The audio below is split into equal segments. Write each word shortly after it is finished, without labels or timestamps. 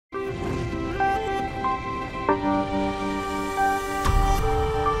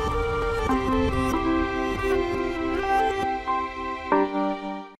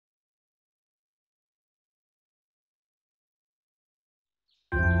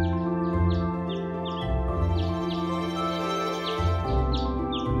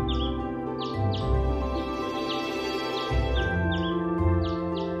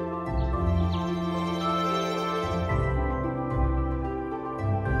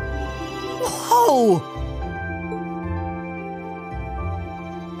Oh!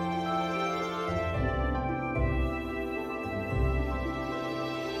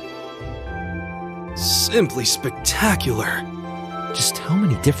 Simply spectacular. Just how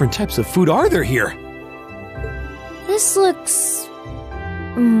many different types of food are there here? This looks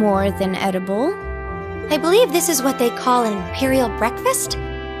more than edible. I believe this is what they call an imperial breakfast?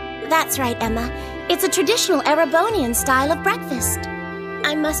 That's right, Emma. It's a traditional Erebonian style of breakfast.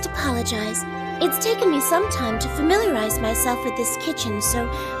 I must apologize. It's taken me some time to familiarize myself with this kitchen, so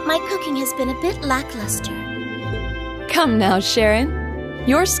my cooking has been a bit lackluster. Come now, Sharon.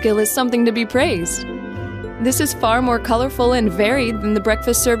 Your skill is something to be praised. This is far more colorful and varied than the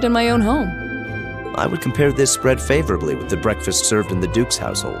breakfast served in my own home. I would compare this spread favorably with the breakfast served in the Duke's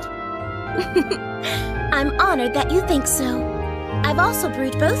household. I'm honored that you think so. I've also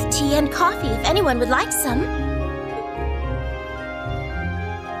brewed both tea and coffee if anyone would like some.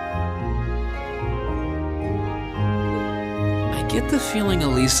 I get the feeling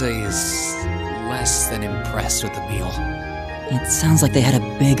Elisa is less than impressed with the meal. It sounds like they had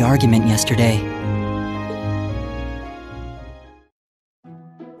a big argument yesterday.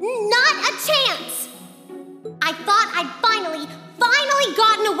 Not a chance! I thought I'd finally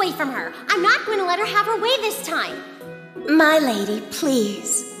gotten away from her. I'm not going to let her have her way this time. My lady,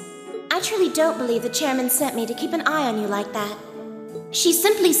 please. I truly don't believe the chairman sent me to keep an eye on you like that. She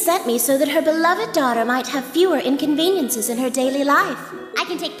simply sent me so that her beloved daughter might have fewer inconveniences in her daily life. I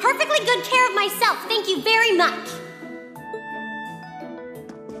can take perfectly good care of myself, thank you very much.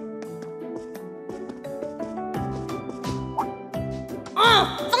 Oh,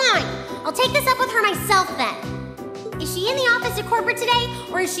 fine. I'll take this up with her myself then. Is she in the office at corporate today,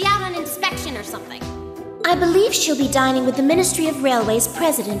 or is she out on inspection or something? I believe she'll be dining with the Ministry of Railways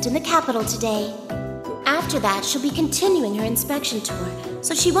president in the capital today. After that, she'll be continuing her inspection tour,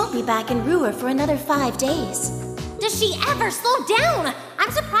 so she won't be back in Ruhr for another 5 days. Does she ever slow down?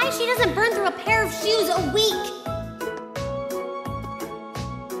 I'm surprised she doesn't burn through a pair of shoes a week.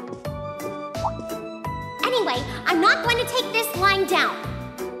 Anyway, I'm not going to take this lying down.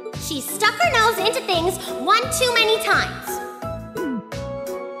 She's stuck her nose into things one too many times.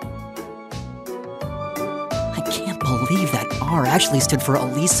 I can't believe that R actually stood for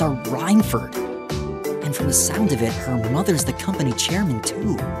Elisa Reinford. And from the sound of it, her mother's the company chairman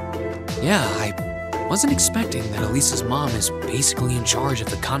too. Yeah, I wasn't expecting that Elisa's mom is basically in charge of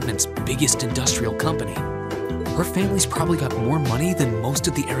the continent's biggest industrial company. Her family's probably got more money than most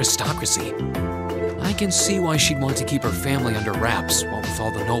of the aristocracy. I can see why she'd want to keep her family under wraps, what with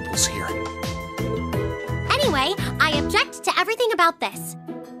all the nobles here. Anyway, I object to everything about this.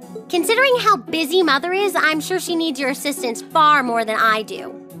 Considering how busy Mother is, I'm sure she needs your assistance far more than I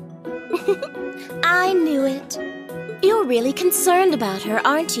do. I knew it. You're really concerned about her,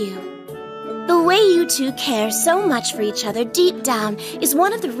 aren't you? The way you two care so much for each other deep down is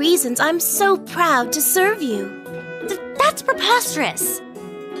one of the reasons I'm so proud to serve you. That's preposterous.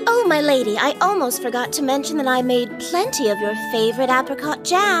 Oh, my lady, I almost forgot to mention that I made plenty of your favorite apricot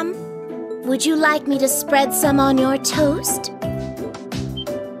jam. Would you like me to spread some on your toast? Ooh,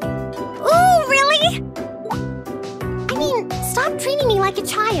 really? I mean, stop treating me like a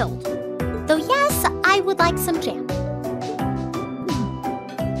child. Though yes, I would like some jam.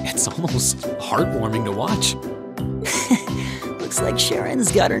 It's almost heartwarming to watch. Looks like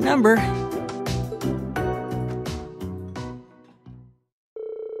Sharon's got her number.